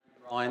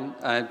Fine.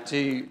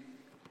 Do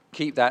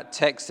keep that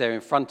text there in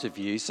front of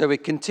you. So we're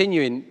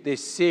continuing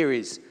this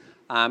series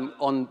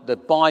on the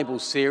Bible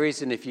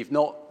series, and if you've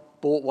not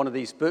bought one of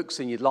these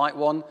books and you'd like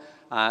one,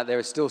 there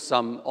are still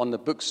some on the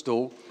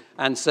bookstall.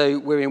 And so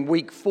we're in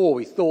week 4.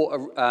 We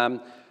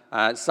thought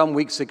some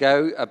weeks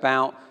ago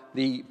about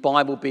the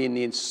Bible being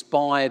the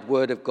inspired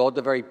word of God,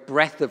 the very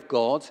breath of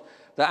God,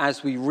 that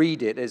as we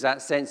read it, there's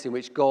that sense in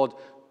which God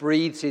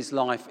breathes his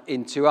life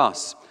into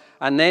us.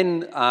 And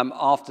then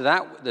after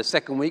that, the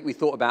second week, we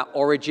thought about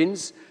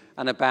origins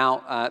and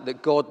about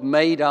that God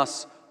made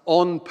us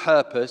on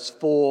purpose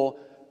for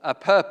a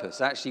purpose.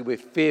 Actually, we're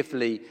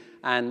fearfully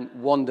and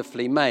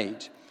wonderfully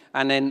made.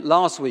 And then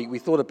last week, we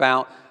thought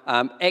about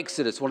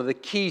Exodus, one of the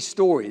key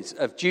stories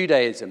of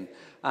Judaism.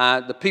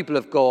 The people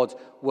of God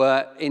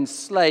were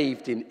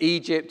enslaved in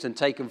Egypt and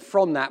taken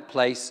from that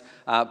place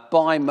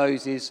by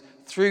Moses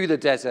through the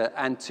desert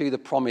and to the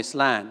promised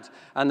land.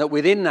 And that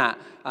within that,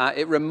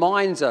 it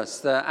reminds us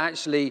that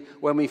actually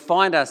when we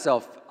find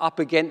ourselves up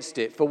against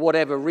it for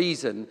whatever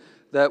reason,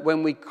 that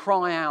when we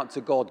cry out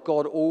to God,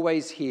 God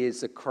always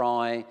hears the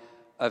cry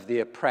of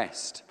the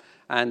oppressed.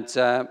 And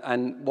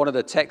one of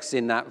the texts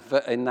in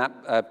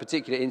that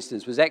particular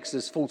instance was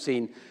Exodus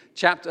 14,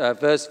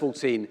 verse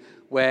 14,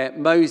 where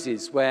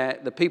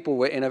the people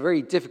were in a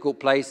very difficult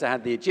place. They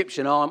had the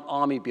Egyptian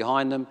army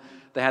behind them.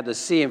 They had the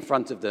sea in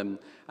front of them.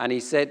 And he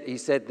said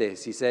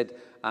this. He said,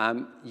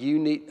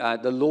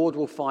 the Lord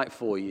will fight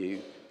for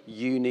you.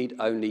 You need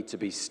only to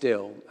be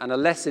still. And a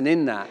lesson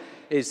in that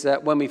is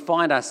that when we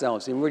find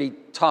ourselves in really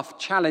tough,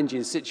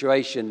 challenging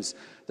situations,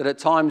 that at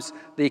times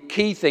the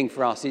key thing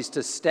for us is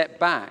to step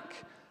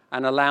back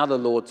and allow the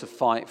Lord to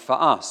fight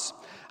for us.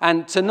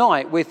 And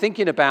tonight we're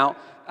thinking about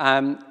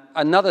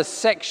another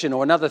section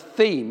or another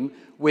theme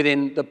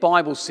within the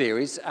Bible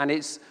series, and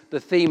it's the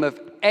theme of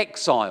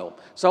exile.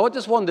 So I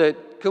just wondered,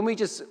 can we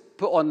just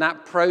put on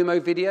that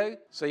promo video?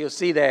 So you'll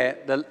see there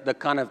the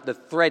kind of the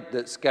thread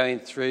that's going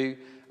through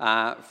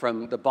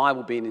from the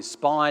Bible being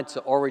inspired to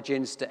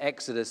origins to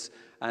Exodus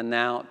and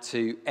now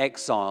to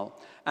exile.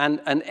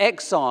 And an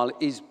exile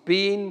is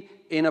being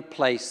in a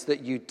place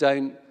that you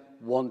don't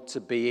want to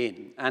be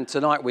in. And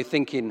tonight we're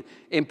thinking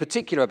in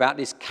particular about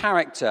this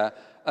character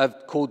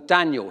called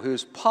Daniel,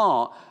 who's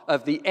part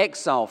of the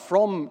exile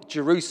from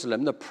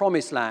Jerusalem, the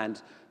promised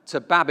land, to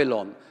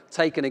Babylon,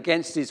 taken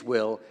against his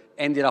will,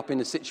 ended up in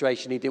a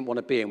situation he didn't want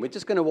to be in. We're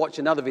just going to watch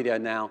another video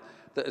now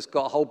that has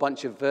got a whole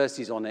bunch of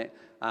verses on it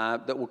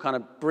that will kind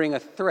of bring a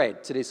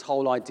thread to this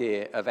whole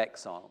idea of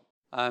exile.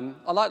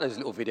 I like those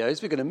little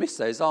videos. We're going to miss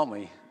those, aren't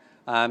we?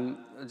 I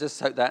just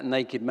hope that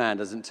naked man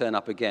doesn't turn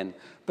up again.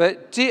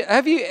 But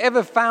have you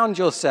ever found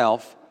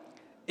yourself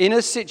in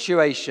a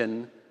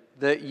situation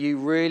that you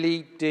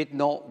really did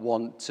not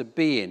want to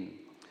be in?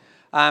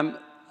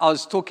 I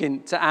was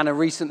talking to Anna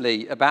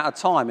recently about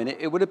a time, and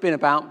it would have been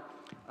about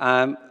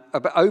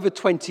over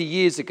 20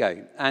 years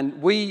ago.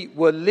 And we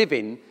were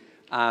living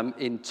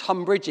in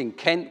Tunbridge in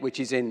Kent, which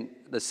is in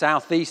the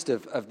southeast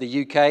of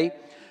the UK.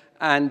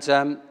 And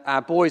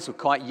our boys were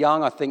quite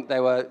young. I think they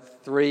were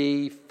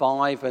 3,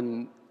 5,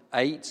 and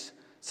 8,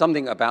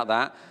 something about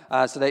that.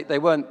 So they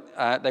weren't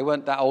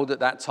that old at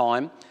that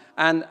time.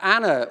 And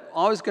Anna,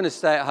 I was going to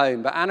stay at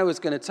home, but Anna was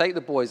going to take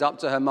the boys up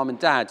to her mum and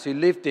dad, who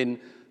lived in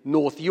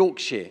North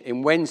Yorkshire,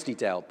 in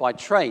Wensleydale, by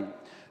train.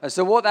 And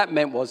so what that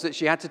meant was that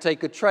she had to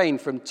take a train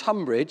from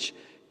Tunbridge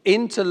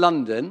into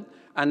London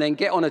and then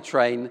get on a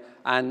train,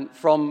 and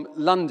from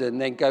London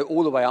then go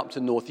all the way up to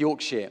North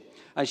Yorkshire.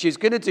 And she was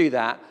going to do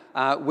that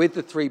with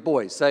the 3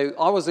 boys. So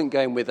I wasn't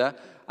going with her.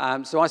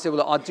 So I said,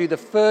 well, I'll do the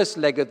first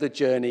leg of the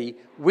journey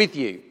with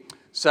you.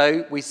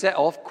 So we set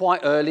off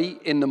quite early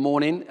in the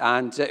morning,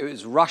 and it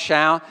was rush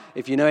hour.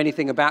 If you know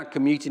anything about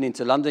commuting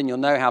into London, you'll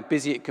know how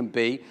busy it can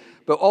be.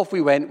 But off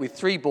we went with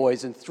 3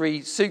 boys and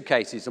 3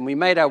 suitcases, and we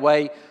made our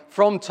way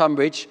from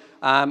Tunbridge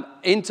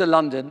into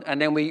London,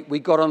 and then we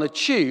got on a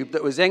tube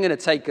that was then going to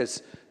take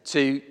us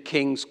to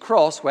King's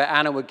Cross, where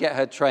Anna would get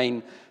her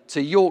train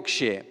to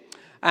Yorkshire.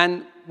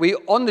 And we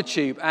were on the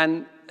tube,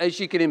 and as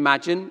you can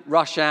imagine,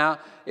 rush hour,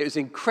 it was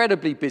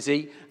incredibly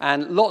busy,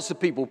 and lots of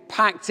people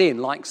packed in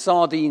like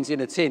sardines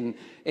in a tin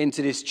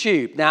into this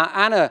tube. Now,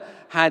 Anna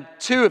had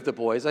 2 of the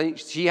boys. I think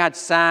she had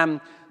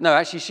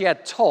she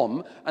had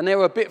Tom, and they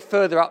were a bit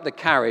further up the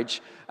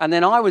carriage. And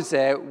then I was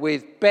there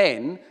with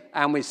Ben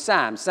and with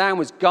Sam. Sam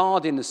was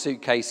guarding the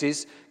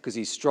suitcases because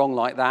he's strong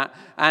like that.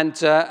 And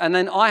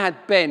then I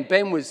had Ben.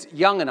 Ben was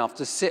young enough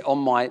to sit on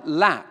my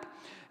lap.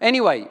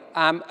 Anyway,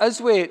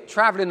 as we're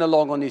travelling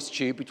along on this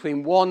tube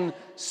between one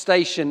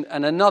station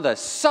and another,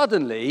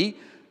 suddenly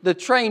the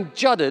train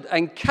juddered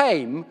and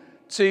came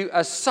to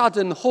a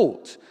sudden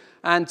halt.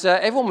 And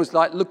everyone was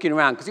like looking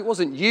around because it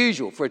wasn't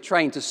usual for a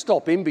train to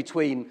stop in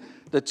between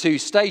the 2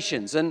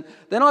 stations. And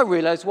then I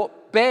realised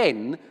what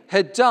Ben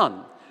had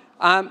done.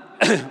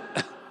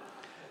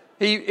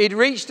 He'd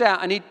reached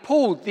out and he'd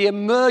pulled the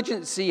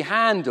emergency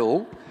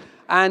handle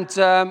and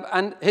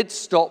had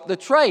stopped the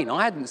train.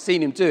 I hadn't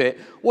seen him do it.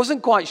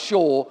 Wasn't quite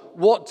sure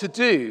what to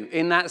do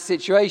in that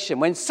situation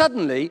when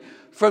suddenly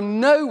from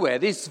nowhere,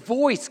 this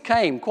voice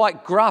came,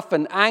 quite gruff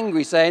and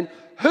angry, saying,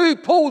 "Who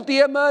pulled the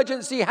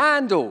emergency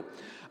handle?"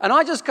 And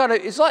I just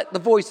it's like the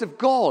voice of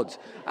God.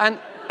 And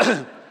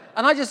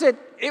and I just said,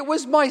 "It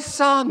was my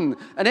son."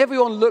 And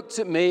everyone looked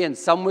at me, and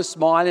some were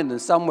smiling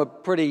and some were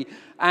pretty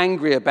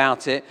angry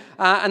about it.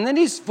 And then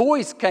his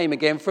voice came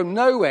again from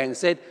nowhere and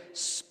said,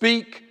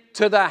 "Speak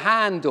to the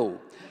handle."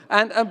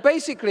 And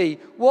basically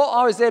what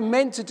I was then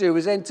meant to do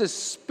was then to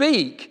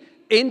speak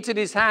into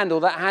this handle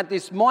that had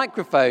this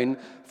microphone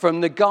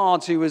from the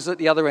guard who was at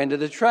the other end of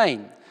the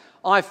train.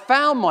 I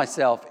found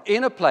myself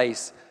in a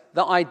place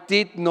that I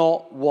did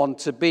not want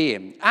to be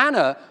in.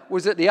 Anna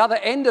was at the other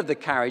end of the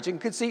carriage and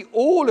could see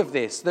all of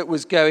this that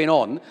was going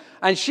on,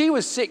 and she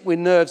was sick with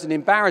nerves and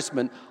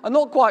embarrassment. I'm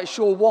not quite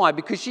sure why,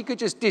 because she could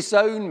just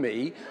disown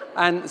me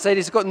and say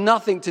this has got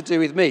nothing to do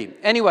with me.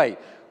 Anyway,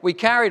 we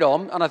carried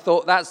on, and I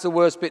thought that's the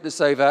worst bit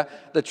that's over.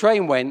 The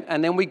train went,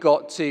 and then we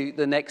got to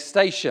the next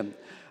station.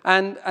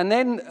 And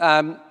then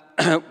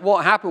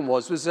what happened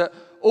was that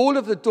all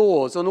of the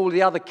doors on all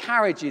the other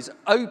carriages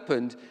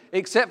opened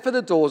except for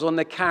the doors on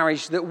the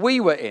carriage that we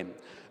were in.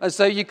 And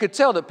so you could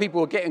tell that people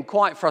were getting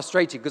quite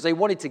frustrated because they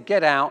wanted to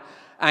get out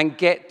and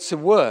get to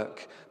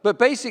work. But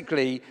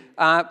basically,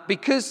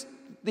 because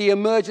the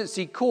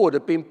emergency cord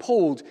had been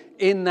pulled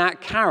in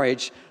that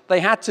carriage, they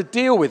had to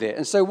deal with it.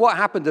 And so what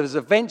happened was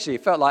eventually,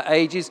 it felt like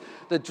ages,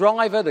 the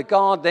driver, the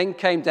guard then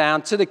came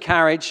down to the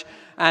carriage,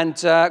 and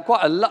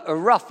quite a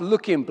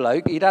rough-looking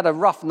bloke. He'd had a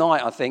rough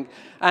night, I think.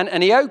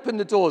 And he opened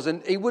the doors,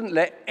 and he wouldn't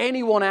let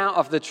anyone out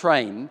of the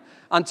train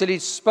until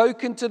he'd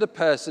spoken to the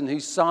person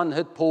whose son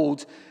had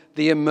pulled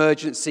the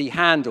emergency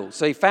handle.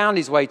 So he found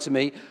his way to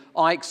me.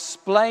 I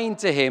explained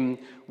to him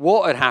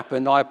what had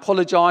happened. I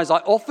apologized. I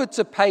offered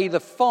to pay the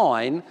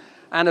fine,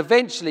 and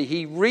eventually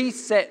he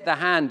reset the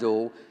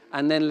handle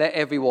and then let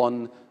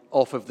everyone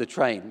off of the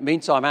train.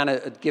 Meantime, Anna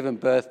had given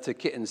birth to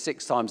kittens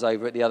 6 times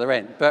over at the other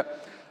end.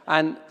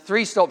 And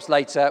 3 stops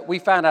later, we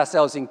found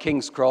ourselves in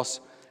King's Cross,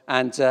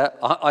 and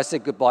I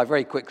said goodbye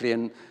very quickly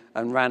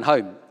and ran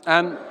home.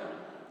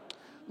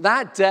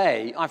 That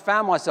day, I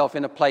found myself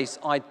in a place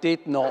I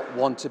did not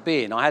want to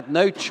be in. I had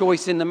no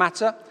choice in the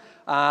matter.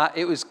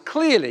 It was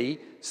clearly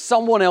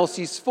someone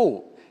else's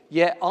fault,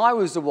 yet I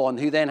was the one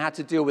who then had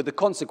to deal with the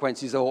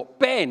consequences of what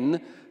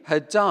Ben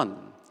had done.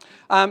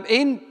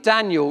 In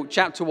Daniel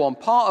chapter 1,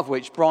 part of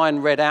which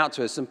Brian read out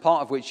to us and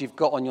part of which you've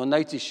got on your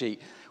notice sheet,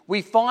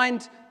 we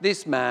find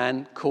this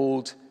man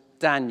called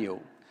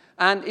Daniel.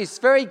 And it's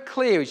very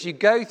clear as you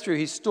go through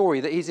his story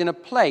that he's in a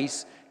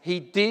place he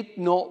did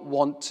not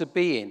want to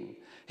be in.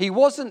 He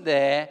wasn't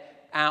there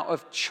out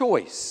of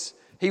choice.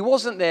 He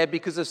wasn't there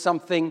because of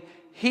something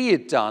he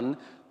had done,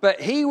 but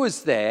he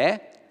was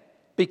there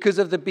because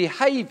of the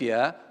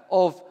behavior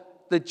of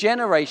the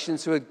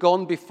generations who had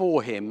gone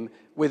before him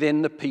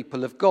within the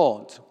people of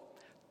God.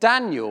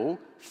 Daniel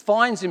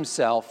finds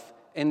himself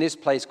in this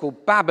place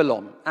called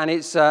Babylon, and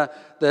it's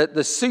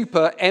the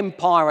super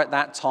empire at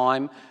that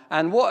time.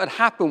 And what had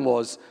happened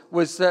was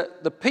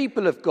that the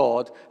people of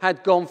God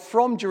had gone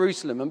from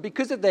Jerusalem, and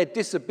because of their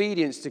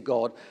disobedience to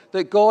God,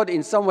 that God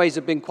in some ways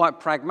had been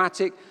quite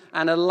pragmatic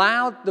and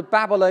allowed the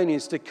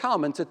Babylonians to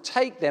come and to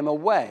take them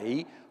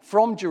away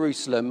from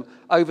Jerusalem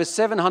over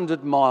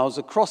 700 miles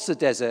across the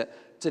desert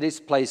to this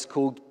place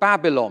called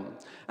Babylon.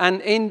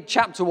 And in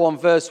chapter 1,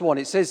 verse 1,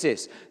 it says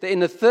this, that in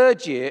the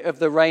 3rd year of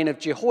the reign of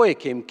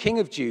Jehoiakim, king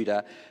of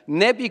Judah,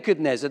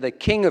 Nebuchadnezzar, the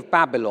king of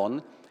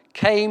Babylon,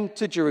 came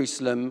to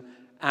Jerusalem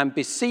and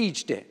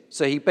besieged it.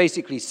 So he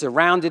basically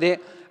surrounded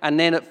it, and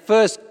then at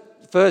first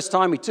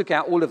time he took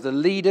out all of the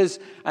leaders,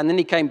 and then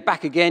he came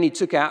back again, he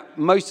took out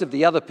most of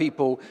the other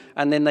people,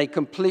 and then they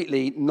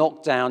completely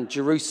knocked down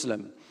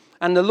Jerusalem.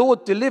 And the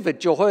Lord delivered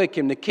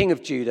Jehoiakim, the king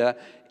of Judah,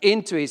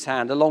 into his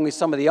hand, along with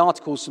some of the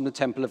articles from the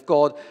temple of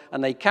God,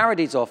 and they carried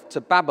it off to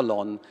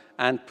Babylon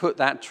and put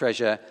that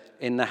treasure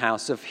in the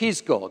house of his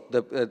god,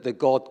 the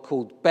god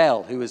called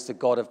Bel, who was the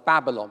god of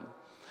Babylon.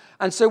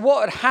 And so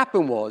what had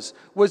happened was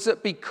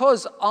that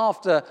because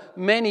after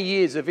many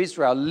years of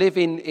Israel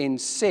living in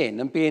sin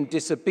and being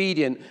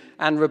disobedient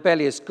and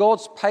rebellious,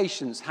 God's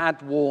patience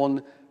had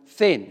worn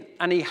thin,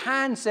 and he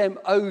hands them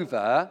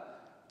over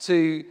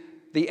to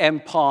the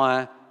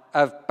empire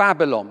of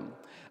Babylon.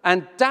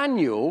 And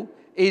Daniel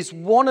is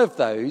one of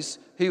those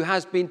who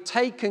has been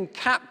taken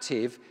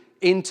captive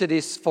into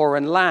this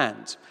foreign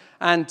land.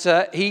 And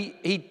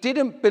he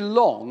didn't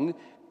belong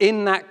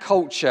in that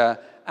culture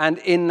and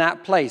in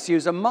that place. He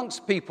was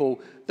amongst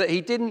people that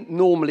he didn't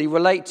normally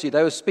relate to.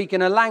 They were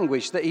speaking a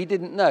language that he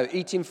didn't know,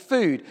 eating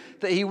food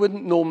that he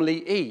wouldn't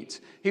normally eat.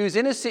 He was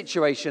in a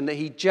situation that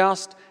he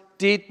just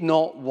did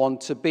not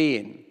want to be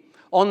in.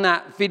 On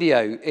that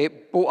video,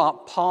 it brought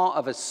up part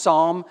of a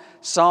Psalm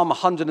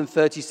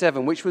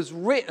 137, which was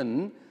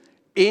written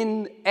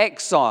in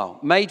exile,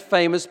 made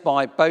famous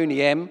by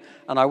Boney M,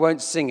 and I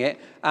won't sing it,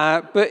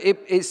 but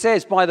it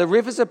says, "By the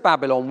rivers of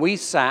Babylon we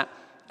sat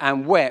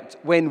and wept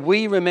when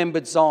we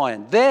remembered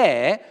Zion.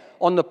 There,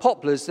 on the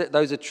poplars,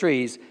 those are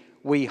trees,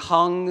 we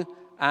hung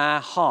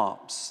our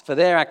harps. For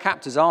there our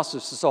captors asked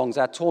us for songs,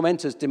 our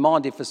tormentors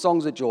demanded for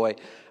songs of joy,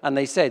 and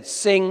they said,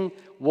 sing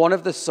one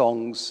of the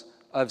songs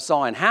of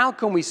Zion. How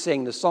can we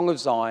sing the song of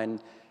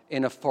Zion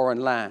in a foreign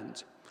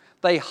land?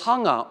 They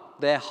hung up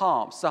their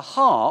harps. The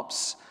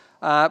harps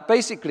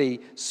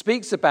basically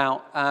speaks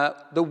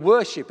about the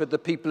worship of the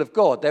people of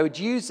God. They would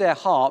use their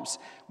harps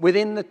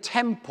within the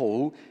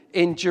temple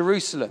in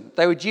Jerusalem.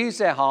 They would use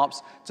their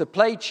harps to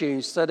play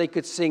tunes so they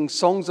could sing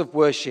songs of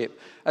worship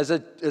as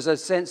a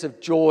sense of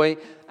joy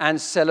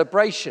and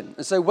celebration.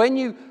 And so when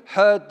you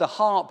heard the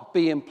harp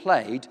being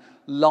played,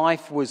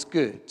 life was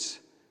good.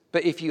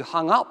 But if you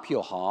hung up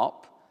your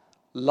harp,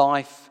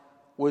 life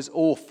was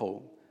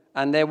awful.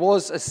 And there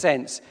was a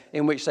sense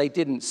in which they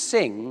didn't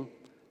sing,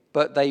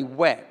 but they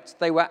wept.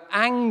 They were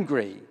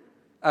angry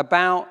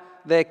about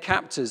their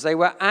captors. They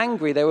were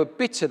angry, they were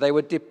bitter, they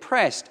were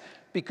depressed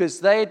because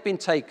they had been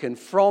taken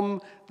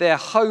from their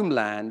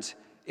homeland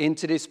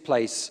into this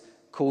place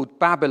called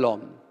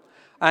Babylon.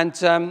 And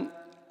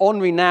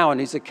Henri Nouwen,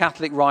 who's a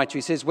Catholic writer,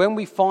 he says, when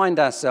we find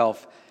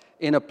ourselves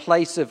in a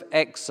place of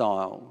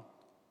exile,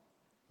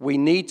 we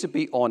need to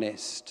be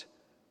honest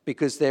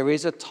because there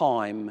is a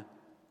time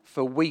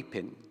for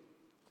weeping.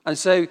 And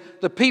so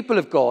the people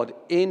of God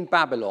in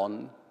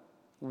Babylon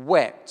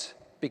wept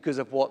because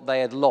of what they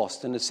had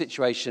lost and the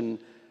situation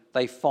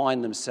they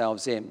find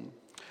themselves in.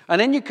 And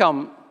then you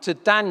come to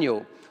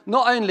Daniel.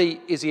 Not only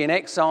is he in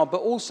exile,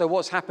 but also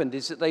what's happened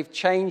is that they've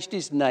changed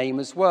his name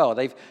as well.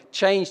 They've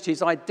changed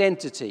his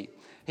identity.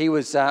 He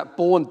was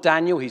born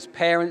Daniel. His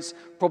parents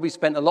probably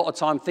spent a lot of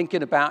time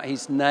thinking about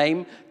his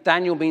name.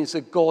 Daniel means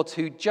the God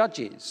who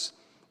judges.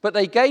 But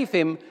they gave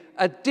him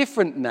a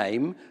different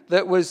name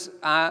that was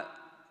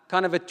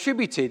kind of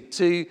attributed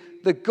to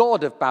the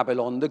god of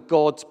Babylon, the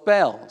god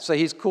Bel. So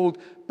he's called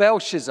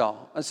Belshazzar.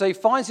 And so he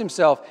finds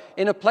himself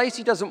in a place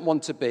he doesn't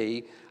want to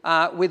be,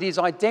 with his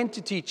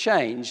identity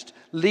changed,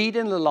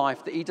 leading the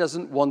life that he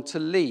doesn't want to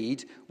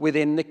lead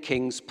within the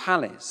king's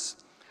palace.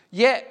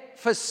 Yet,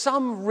 for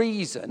some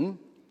reason,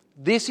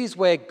 this is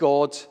where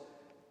God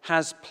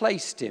has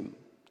placed him.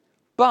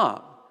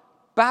 But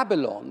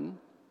Babylon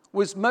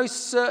was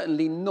most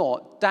certainly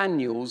not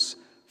Daniel's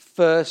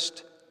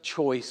first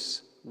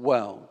choice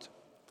world.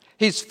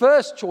 His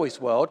first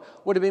choice world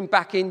would have been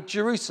back in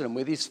Jerusalem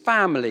with his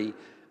family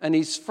and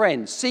his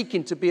friends,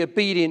 seeking to be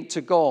obedient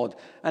to God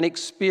and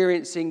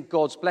experiencing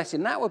God's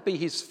blessing. That would be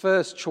his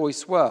first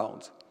choice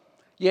world.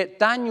 Yet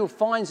Daniel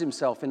finds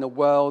himself in a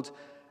world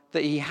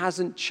that he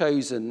hasn't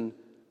chosen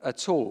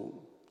at all.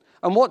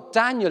 And what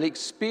Daniel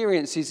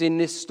experiences in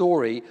this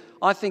story,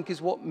 I think,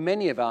 is what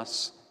many of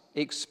us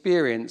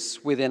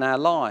experience within our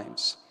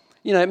lives.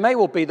 You know, it may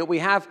well be that we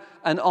have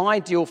an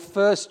ideal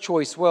first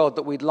choice world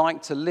that we'd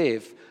like to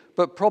live,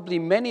 but probably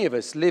many of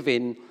us live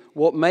in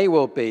what may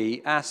well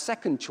be our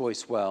second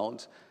choice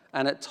world,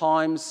 and at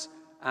times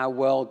our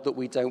world that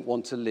we don't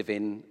want to live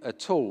in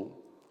at all.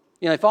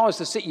 You know, if I was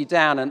to sit you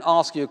down and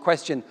ask you a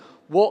question,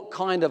 what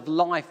kind of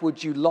life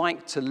would you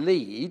like to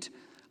lead?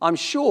 I'm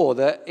sure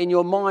that in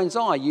your mind's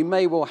eye, you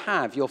may well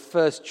have your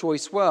first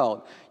choice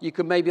world. You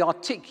could maybe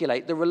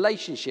articulate the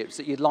relationships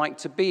that you'd like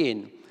to be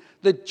in,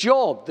 the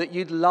job that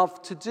you'd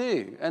love to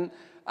do. And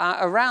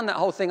around that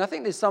whole thing, I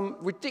think there's some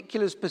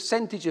ridiculous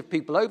percentage of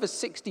people, over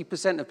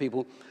 60% of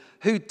people,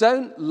 who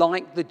don't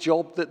like the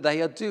job that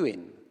they are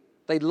doing.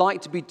 They'd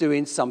like to be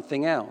doing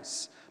something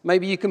else.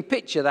 Maybe you can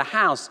picture the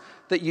house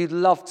that you'd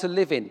love to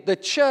live in, the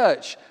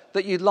church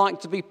that you'd like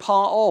to be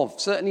part of,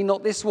 certainly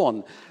not this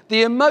one,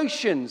 the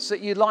emotions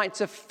that you'd like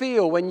to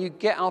feel when you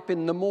get up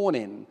in the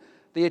morning,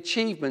 the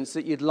achievements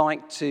that you'd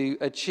like to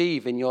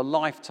achieve in your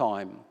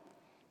lifetime.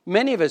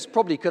 Many of us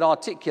probably could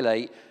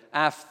articulate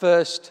our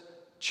first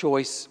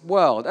choice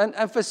world.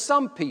 And for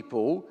some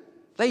people,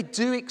 they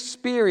do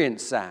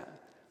experience that.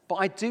 But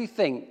I do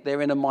think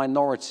they're in a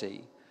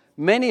minority.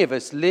 Many of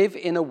us live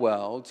in a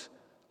world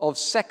of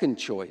second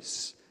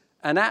choice,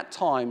 and at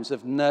times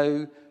of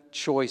no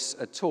choice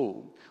at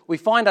all. We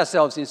find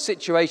ourselves in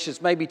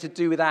situations maybe to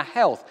do with our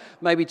health,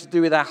 maybe to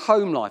do with our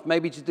home life,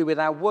 maybe to do with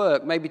our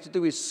work, maybe to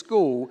do with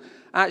school,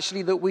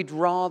 actually that we'd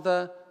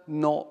rather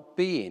not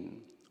be in.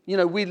 You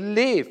know, we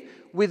live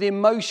with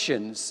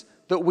emotions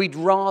that we'd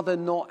rather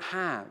not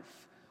have.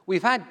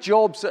 We've had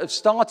jobs that have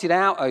started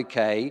out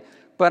okay,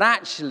 but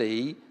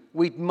actually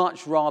we'd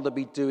much rather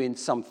be doing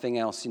something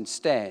else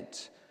instead.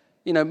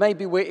 You know,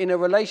 maybe we're in a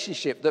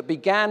relationship that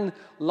began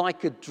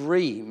like a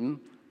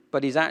dream,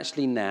 but is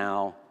actually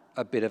now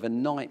a bit of a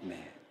nightmare.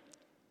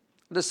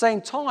 At the same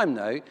time,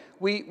 though,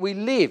 we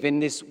live in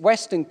this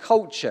Western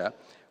culture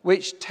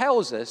which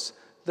tells us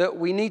that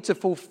we need to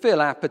fulfill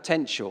our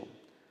potential.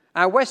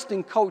 Our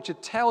Western culture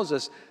tells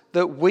us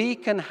that we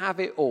can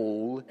have it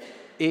all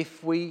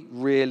if we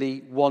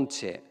really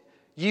want it.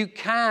 You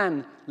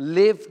can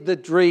live the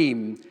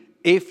dream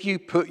if you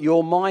put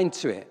your mind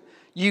to it.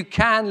 You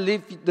can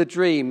live the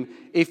dream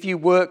if you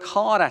work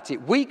hard at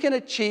it. We can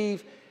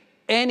achieve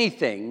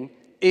anything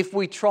if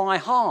we try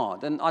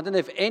hard. And I don't know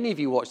if any of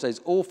you watch those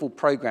awful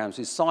programs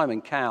with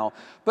Simon Cowell,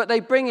 but they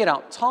bring it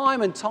up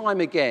time and time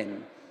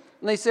again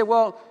And they said,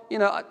 well,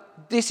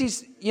 this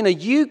is,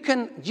 you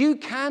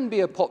can be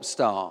a pop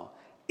star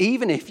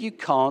even if you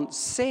can't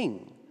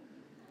sing.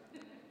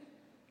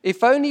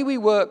 If only we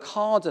work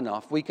hard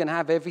enough, we can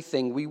have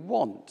everything we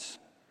want.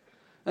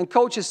 And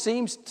culture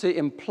seems to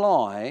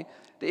imply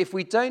that if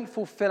we don't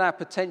fulfill our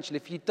potential,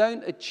 if you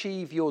don't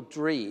achieve your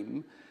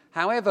dream,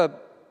 however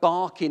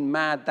barking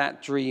mad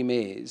that dream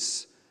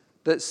is,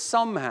 that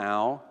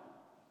somehow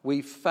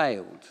we've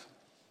failed.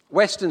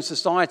 Western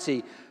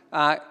society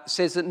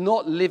says that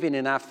not living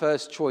in our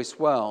first choice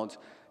world,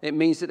 it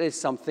means that there's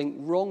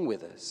something wrong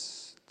with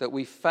us, that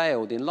we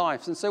failed in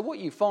life. And so what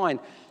you find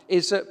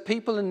is that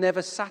people are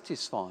never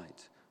satisfied.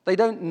 They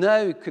don't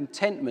know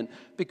contentment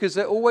because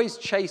they're always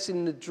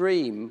chasing the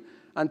dream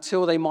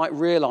until they might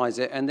realize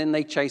it, and then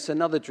they chase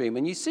another dream.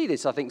 And you see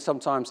this, I think,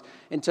 sometimes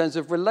in terms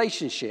of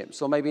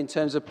relationships or maybe in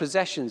terms of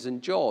possessions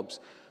and jobs.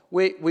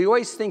 We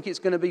always think it's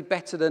going to be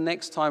better the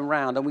next time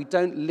round, and we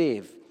don't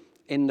live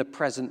in the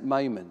present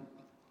moment.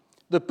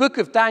 The book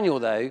of Daniel,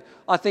 though,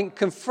 I think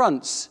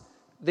confronts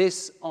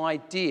this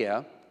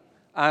idea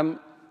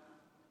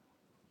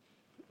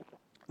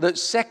that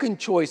second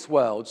choice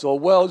worlds, or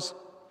worlds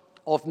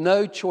of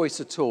no choice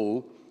at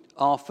all,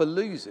 are for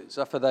losers,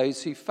 are for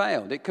those who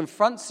failed. It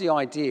confronts the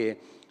idea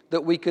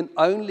that we can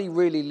only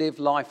really live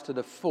life to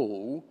the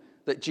full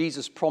that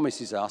Jesus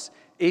promises us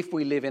if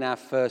we live in our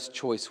first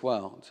choice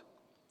world.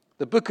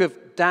 The book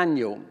of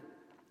Daniel,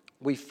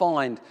 we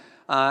find,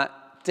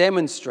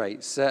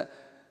 demonstrates that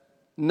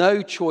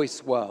no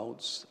choice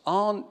worlds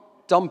aren't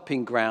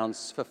dumping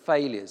grounds for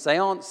failures. They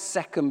aren't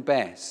second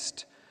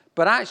best,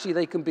 but actually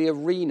they can be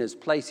arenas,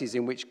 places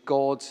in which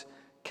God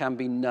can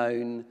be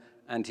known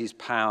and his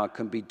power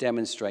can be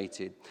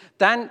demonstrated.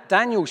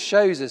 Daniel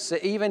shows us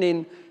that even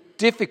in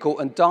difficult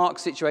and dark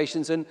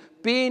situations, and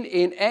being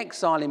in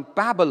exile in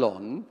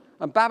Babylon,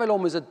 and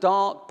Babylon was a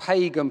dark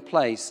pagan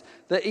place,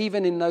 that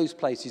even in those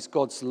places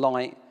God's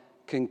light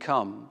can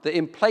come. That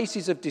in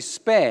places of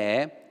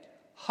despair,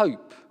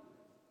 hope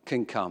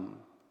can come.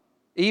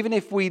 Even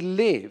if we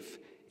live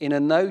in a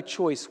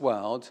no-choice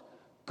world,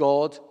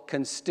 God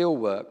can still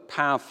work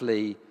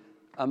powerfully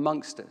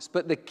amongst us.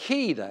 But the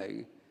key,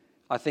 though,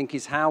 I think,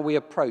 is how we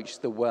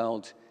approach the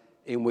world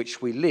in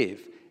which we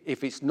live.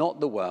 If it's not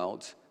the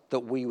world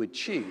that we would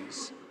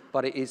choose,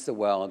 but it is the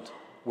world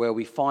where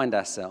we find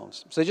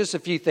ourselves. So just a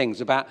few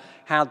things about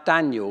how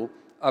Daniel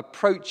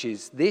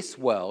approaches this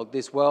world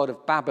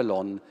of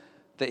Babylon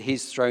that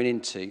he's thrown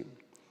into.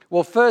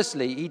 Well,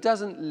 firstly, he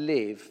doesn't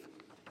live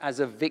as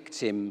a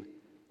victim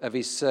of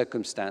his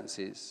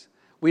circumstances.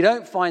 We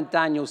don't find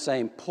Daniel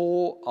saying,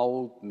 poor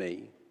old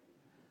me.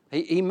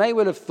 He may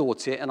well have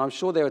thought it, and I'm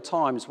sure there are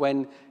times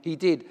when he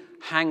did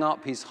hang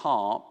up his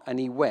harp and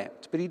he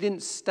wept, but he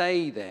didn't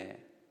stay there.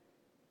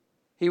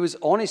 He was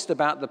honest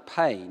about the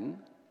pain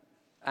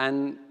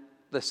and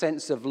the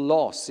sense of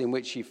loss in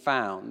which he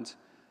found,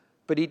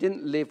 but he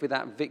didn't live with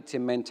that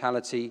victim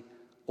mentality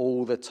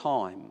all the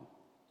time.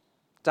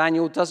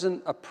 Daniel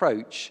doesn't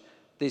approach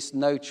this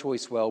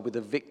no-choice world with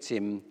a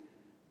victim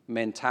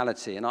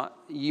mentality. And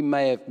you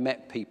may have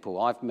met people,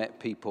 I've met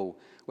people,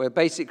 where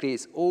basically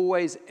it's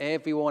always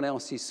everyone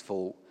else's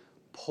fault,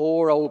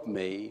 poor old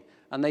me,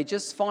 and they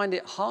just find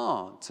it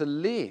hard to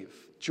live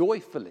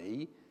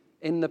joyfully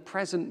in the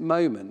present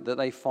moment that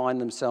they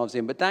find themselves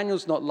in. But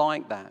Daniel's not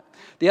like that.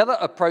 The other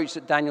approach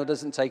that Daniel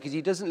doesn't take is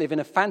he doesn't live in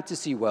a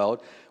fantasy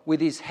world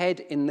with his head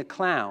in the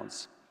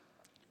clouds,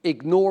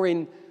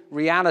 ignoring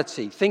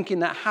reality, thinking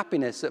that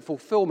happiness, that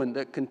fulfillment,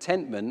 that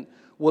contentment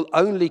will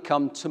only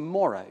come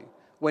tomorrow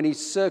when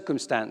his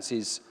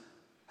circumstances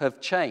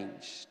have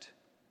changed.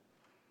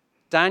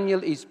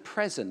 Daniel is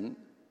present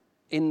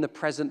in the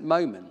present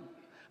moment.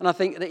 And I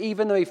think that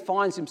even though he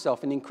finds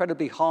himself in an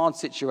incredibly hard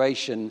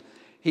situation,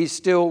 he's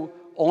still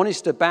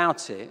honest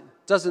about it,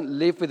 doesn't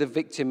live with a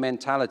victim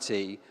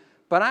mentality,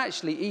 but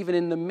actually even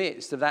in the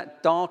midst of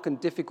that dark and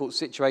difficult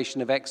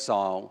situation of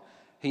exile,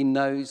 he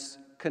knows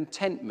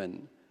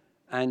contentment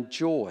and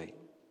joy.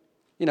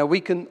 We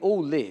can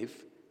all live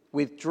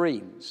with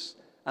dreams,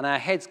 and our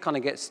heads kind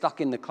of get stuck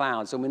in the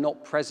clouds and we're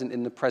not present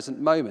in the present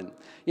moment.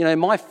 In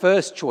my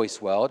first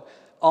choice world,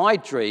 I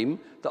dream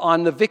that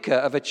I'm the vicar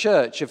of a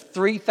church of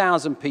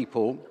 3,000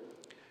 people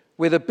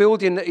with a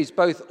building that is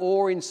both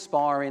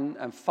awe-inspiring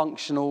and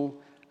functional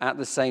at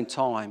the same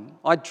time.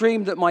 I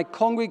dream that my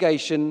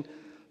congregation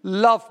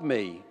love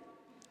me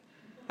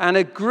and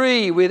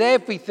agree with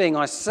everything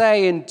I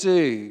say and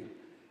do.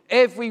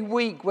 Every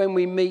week when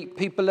we meet,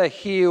 people are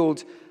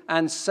healed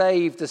and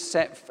saved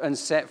and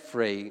set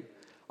free.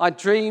 I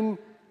dream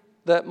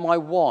that my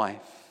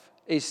wife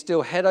is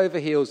still head over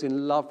heels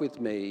in love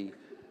with me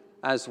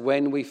as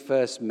when we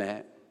first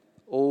met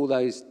all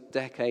those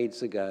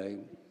decades ago,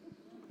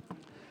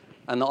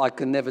 and that I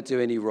can never do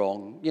any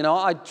wrong.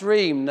 I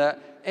dream that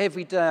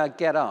every day I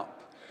get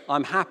up,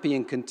 I'm happy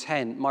and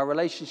content. My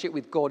relationship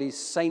with God is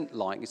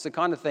saint-like. It's the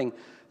kind of thing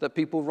that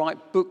people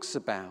write books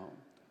about.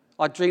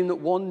 I dream that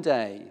one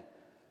day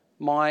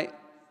my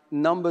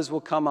numbers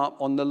will come up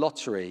on the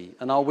lottery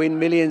and I'll win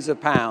millions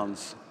of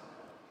pounds.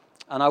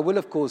 And I will,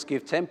 of course,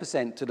 give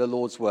 10% to the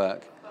Lord's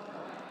work.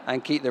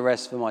 and keep the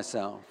rest for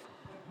myself.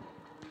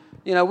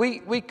 You know,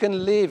 we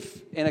can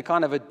live in a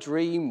kind of a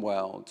dream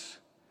world,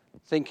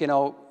 thinking,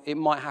 oh, it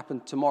might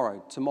happen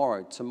tomorrow.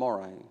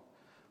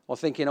 Or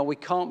thinking, oh, we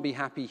can't be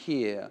happy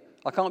here.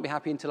 I can't be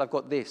happy until I've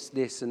got this,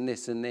 and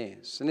this, and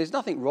this. And there's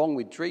nothing wrong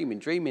with dreaming.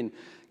 Dreaming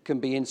can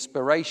be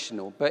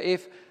inspirational. But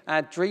if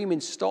our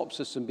dreaming stops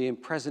us from being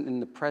present in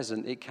the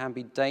present, it can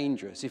be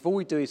dangerous. If all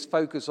we do is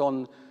focus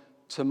on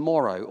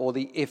tomorrow or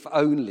the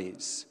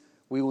if-onlys,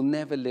 we will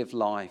never live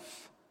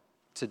life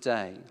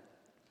today.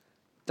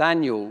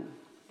 Daniel,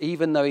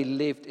 even though he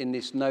lived in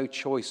this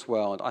no-choice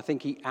world, I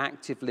think he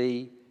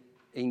actively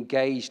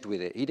engaged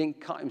with it. He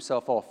didn't cut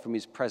himself off from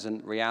his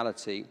present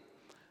reality.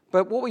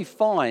 But what we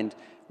find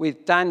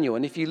with Daniel,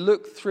 and if you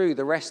look through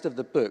the rest of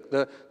the book,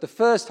 the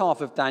first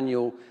half of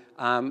Daniel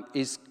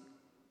is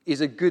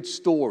a good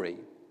story.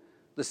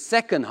 The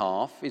second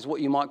half is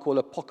what you might call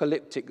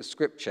apocalyptic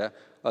scripture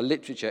or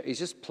literature. Is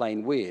just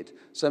plain weird.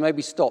 So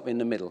maybe stop in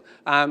the middle.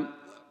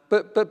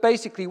 But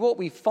basically what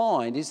we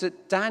find is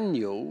that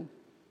Daniel,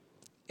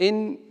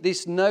 in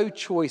this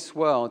no-choice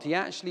world, he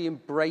actually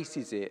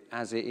embraces it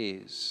as it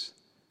is.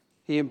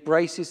 He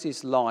embraces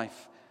his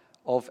life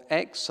of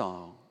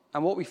exile.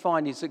 And what we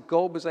find is that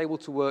God was able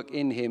to work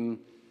in him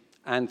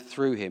and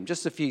through him.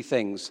 Just a few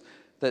things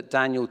that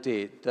Daniel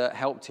did that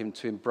helped him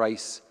to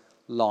embrace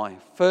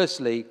life.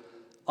 Firstly,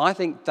 I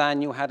think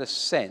Daniel had a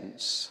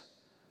sense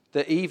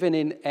that even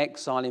in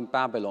exile in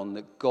Babylon,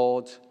 that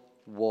God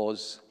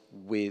was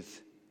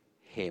with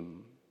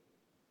him.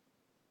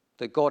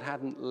 That God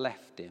hadn't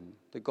left him.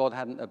 That God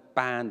hadn't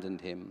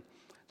abandoned him.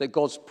 That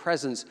God's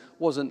presence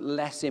wasn't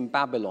less in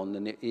Babylon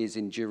than it is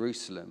in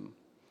Jerusalem.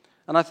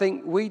 And I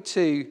think we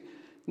too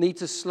need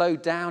to slow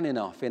down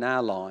enough in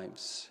our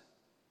lives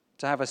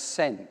to have a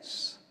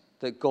sense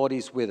that God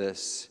is with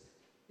us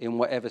in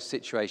whatever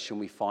situation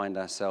we find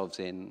ourselves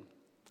in.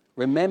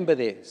 Remember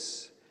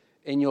this,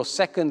 in your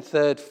second,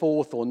 third,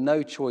 fourth, or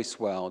no-choice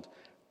world,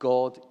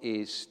 God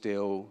is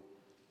still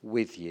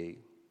with you.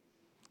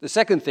 The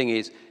second thing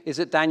is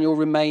that Daniel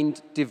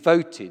remained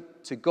devoted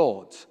to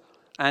God.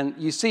 And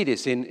you see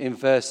this in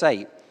verse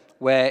 8,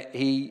 where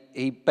he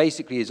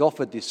basically is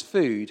offered this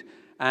food,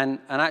 and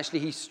actually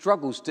he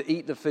struggles to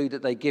eat the food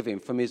that they give him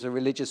from his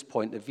religious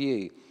point of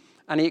view.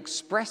 And he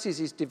expresses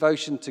his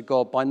devotion to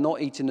God by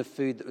not eating the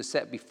food that was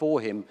set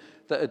before him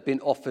that had been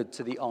offered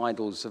to the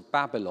idols of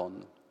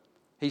Babylon.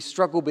 He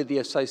struggled with the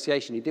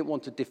association. He didn't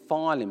want to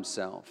defile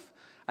himself.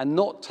 And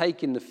not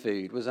taking the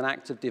food was an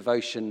act of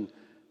devotion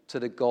to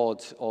the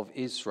God of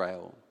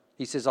Israel.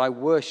 He says, I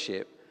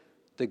worship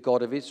the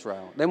God of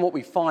Israel. Then what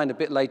we find a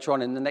bit later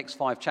on in the next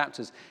 5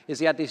 chapters is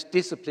he had this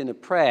discipline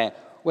of prayer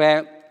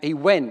where he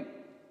went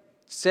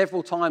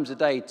several times a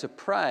day to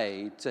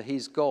pray to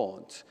his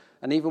God.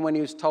 And even when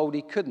he was told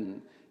he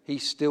couldn't, he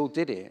still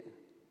did it.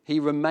 He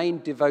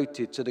remained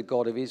devoted to the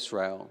God of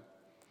Israel.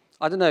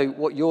 I don't know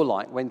what you're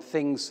like when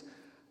things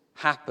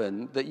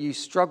happen that you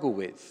struggle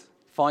with,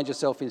 find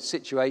yourself in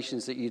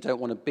situations that you don't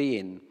want to be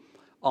in.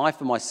 I,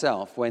 for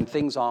myself, when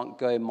things aren't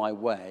going my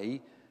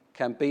way,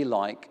 can be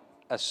like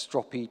a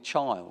stroppy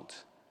child.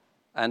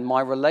 And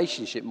my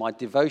relationship, my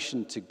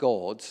devotion to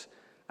God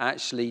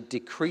actually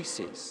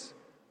decreases.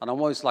 And I'm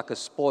almost like a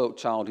spoilt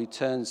child who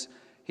turns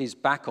his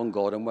back on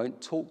God and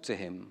won't talk to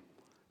him.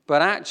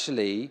 But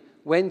actually,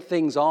 when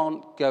things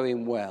aren't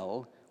going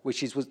well,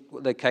 which was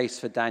the case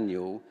for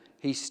Daniel,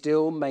 he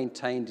still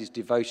maintained his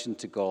devotion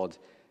to God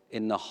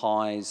in the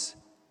highs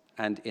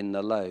and in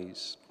the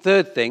lows.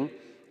 Third thing,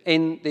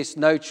 in this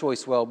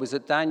no-choice world, was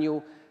that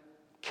Daniel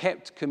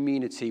kept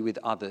community with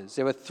others.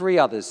 There were 3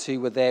 others who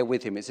were there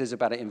with him. It says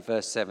about it in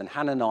verse 7,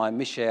 Hananiah,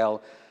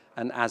 Mishael,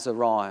 and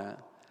Azariah.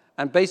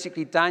 And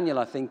basically, Daniel,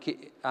 I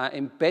think,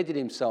 embedded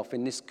himself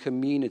in this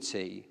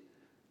community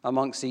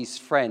amongst these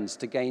friends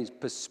to gain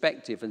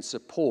perspective and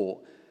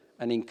support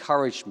and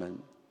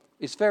encouragement.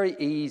 It's very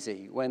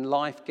easy when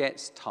life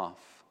gets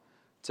tough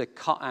to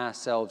cut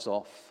ourselves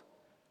off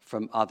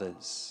from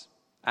others.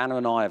 Anna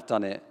and I have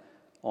done it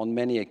on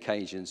many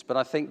occasions, but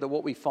I think that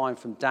what we find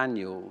from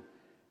Daniel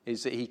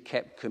is that he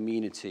kept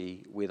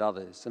community with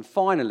others. And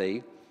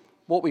finally,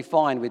 what we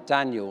find with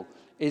Daniel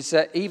is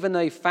that even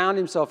though he found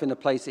himself in a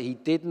place that he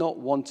did not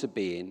want to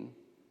be in,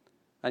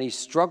 and he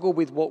struggled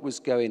with what was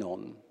going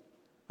on,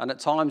 and at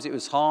times it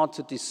was hard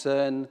to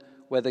discern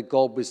whether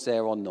God was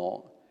there or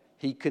not,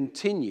 he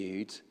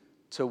continued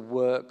to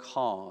work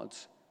hard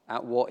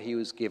at what he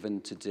was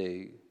given to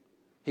do.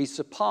 He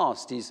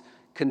surpassed his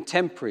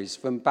contemporaries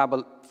from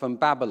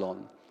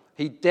Babylon.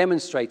 He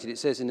demonstrated, it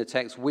says in the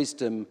text,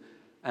 wisdom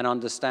and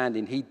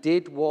understanding. He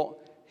did what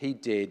he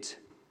did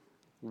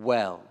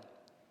well.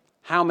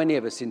 How many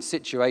of us in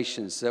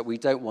situations that we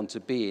don't want to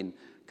be in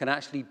can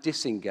actually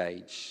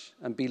disengage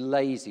and be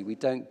lazy? We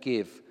don't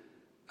give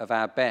of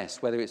our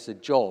best, whether it's a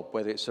job,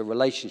 whether it's a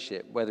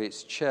relationship, whether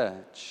it's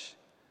church.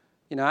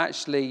 You know,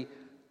 actually,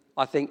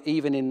 I think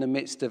even in the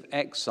midst of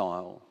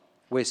exile,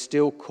 we're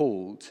still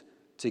called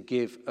to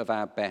give of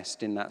our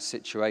best in that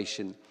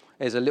situation.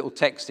 There's a little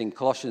text in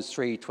Colossians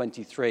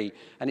 3:23,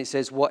 and it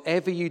says,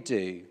 whatever you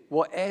do,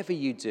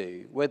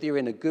 whether you're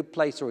in a good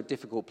place or a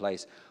difficult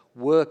place,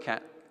 work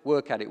at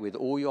it with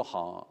all your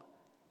heart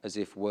as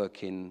if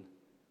working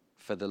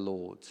for the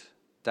Lord.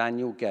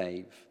 Daniel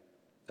gave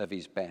of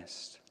his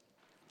best.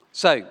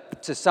 So,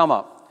 to sum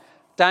up,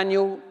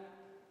 Daniel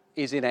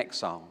is in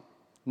exile.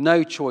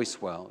 No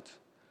choice world.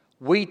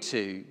 We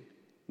too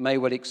may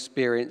well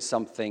experience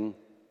something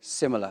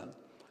similar.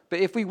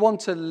 But if we want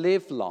to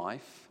live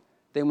life,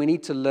 then we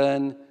need to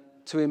learn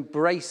to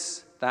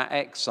embrace that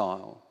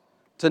exile,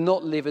 to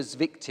not live as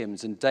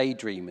victims and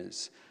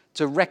daydreamers,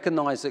 to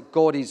recognize that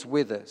God is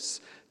with us,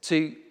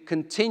 to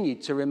continue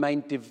to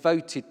remain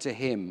devoted to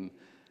him,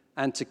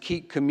 and to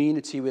keep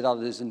community with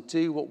others and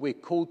do what we're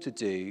called to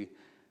do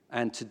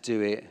and to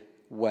do it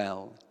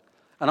well.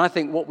 And I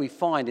think what we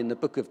find in the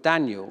book of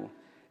Daniel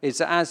is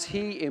that as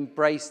he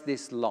embraced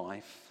this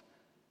life,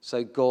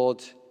 so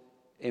God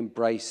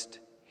embraced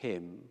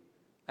him,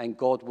 and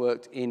God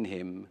worked in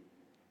him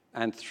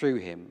and through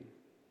him.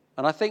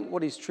 And I think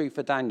what is true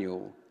for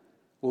Daniel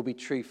will be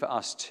true for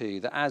us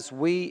too, that as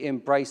we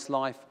embrace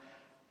life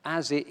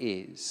as it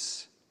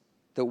is,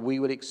 that we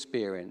will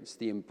experience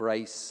the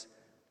embrace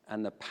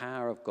and the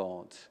power of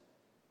God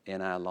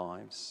in our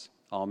lives.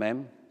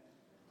 Amen.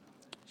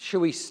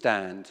 Shall we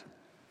stand?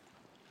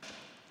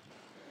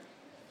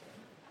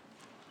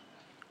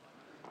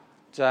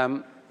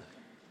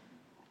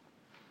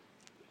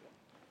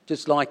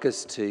 Just like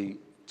us to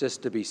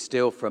be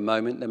still for a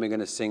moment, then we're going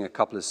to sing a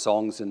couple of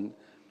songs, and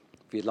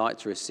if you'd like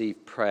to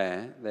receive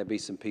prayer, there'll be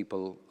some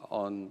people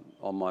on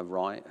my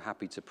right,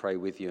 happy to pray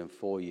with you and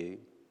for you.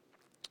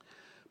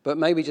 But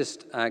maybe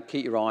just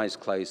keep your eyes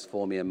closed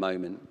for me a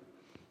moment.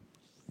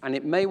 And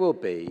it may well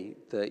be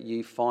that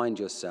you find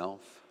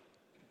yourself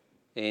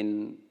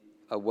in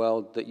a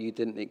world that you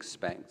didn't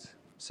expect,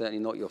 certainly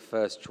not your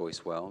first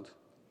choice world.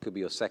 Could be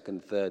your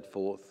second, third,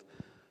 fourth,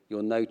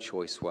 your no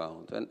choice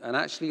world. And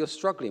actually you're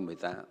struggling with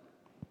that.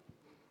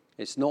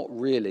 It's not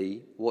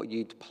really what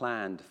you'd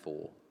planned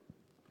for.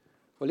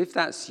 Well, if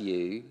that's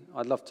you,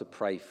 I'd love to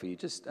pray for you.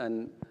 Just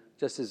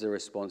as a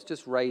response,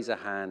 just raise a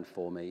hand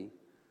for me,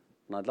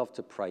 and I'd love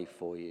to pray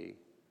for you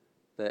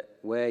that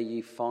where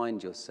you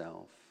find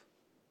yourself,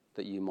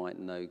 that you might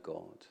know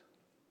God.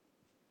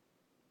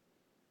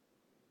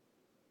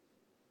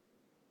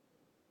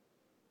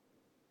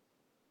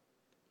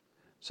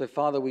 So,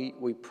 Father,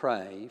 we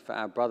pray for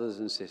our brothers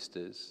and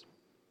sisters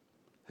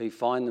who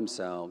find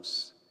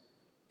themselves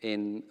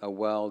in a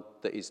world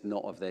that is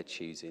not of their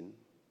choosing.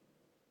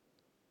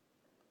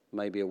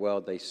 Maybe a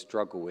world they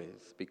struggle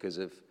with because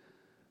of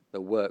the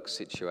work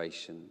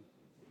situation,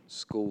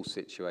 school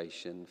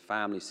situation,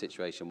 family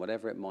situation,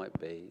 whatever it might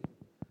be.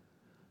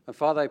 And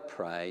Father, I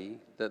pray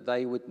that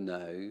they would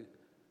know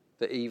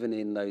that even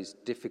in those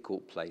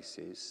difficult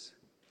places,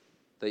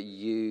 that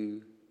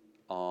you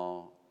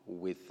are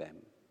with them.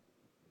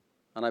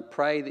 And I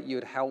pray that you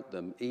would help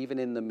them, even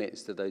in the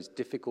midst of those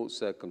difficult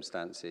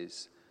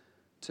circumstances,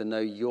 to know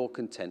your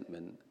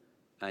contentment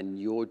and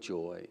your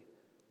joy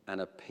and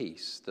a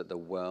peace that the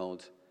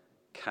world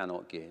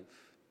cannot give.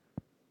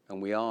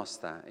 And we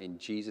ask that in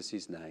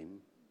Jesus' name.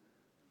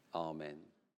 Amen.